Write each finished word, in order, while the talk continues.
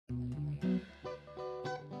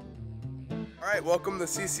All right, welcome to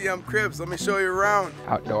CCM Cribs. Let me show you around.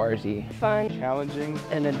 Outdoorsy, Fun, Challenging.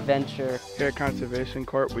 an adventure. Here at Conservation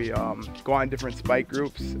Corp, we go on different spike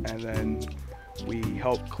groups, and then we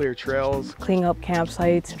help clear trails, Clean up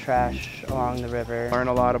campsites. trash along the river. learn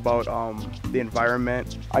a lot about the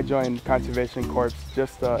environment. I joined Conservation Corps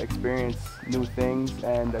just to experience new things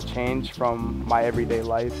and a change from my everyday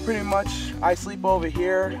life. Pretty much, I sleep over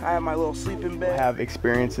here. I have my little sleeping bed. I have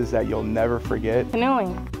experiences that you'll never forget.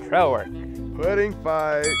 Canoeing. Trail work. Pudding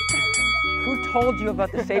fight. Who told you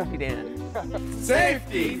about the safety dance?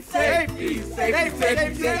 Safety, safety, safety,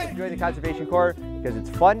 safety. Enjoy the Conservation Corps because it's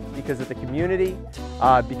fun, because of the community,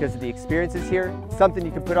 because of the experiences here. Something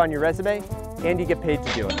you can put on your resume, and you get paid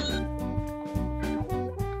to do it.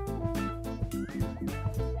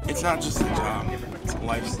 It's not just a job, it's a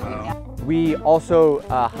lifestyle. We also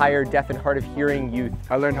hire deaf and hard of hearing youth.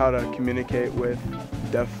 I learned how to communicate with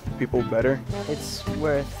deaf people better. It's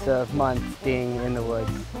worth the month being in the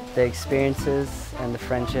woods. The experiences and the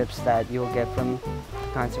friendships that you'll get from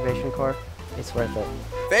the Conservation Corps, it's worth it.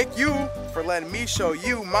 Thank you for letting me show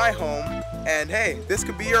you my home. And hey, this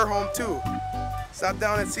could be your home too. Stop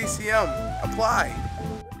down at CCM. Apply.